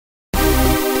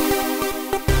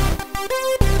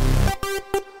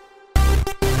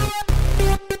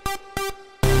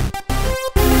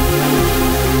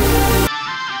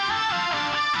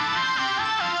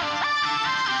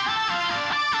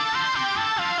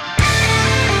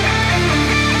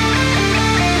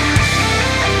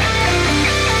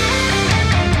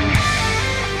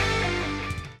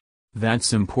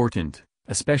That's important,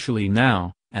 especially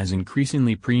now, as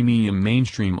increasingly premium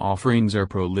mainstream offerings are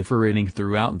proliferating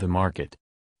throughout the market.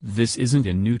 This isn't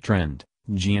a new trend.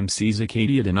 GMC's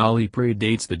Acadia Denali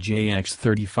predates the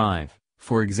JX35,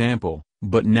 for example,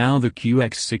 but now the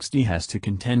QX60 has to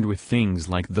contend with things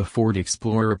like the Ford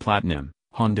Explorer Platinum,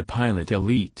 Honda Pilot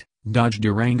Elite, Dodge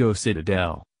Durango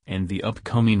Citadel, and the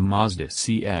upcoming Mazda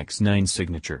CX-9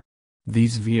 Signature.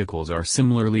 These vehicles are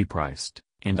similarly priced,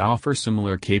 and offer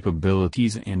similar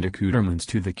capabilities and accoutrements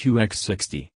to the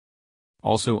QX60.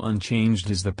 Also unchanged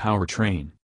is the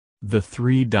powertrain. The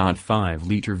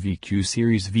 3.5-liter VQ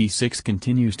Series V6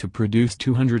 continues to produce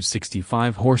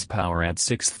 265 horsepower at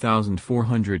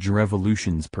 6,400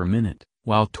 revolutions per minute,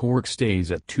 while torque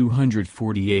stays at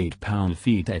 248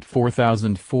 pound-feet at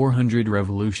 4,400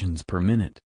 revolutions per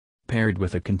minute. Paired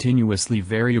with a continuously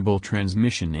variable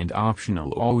transmission and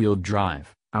optional all-wheel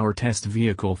drive, our test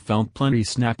vehicle felt plenty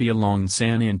snappy along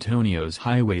San Antonio's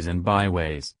highways and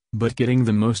byways, but getting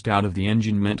the most out of the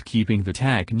engine meant keeping the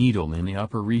tach needle in the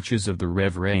upper reaches of the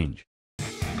rev range.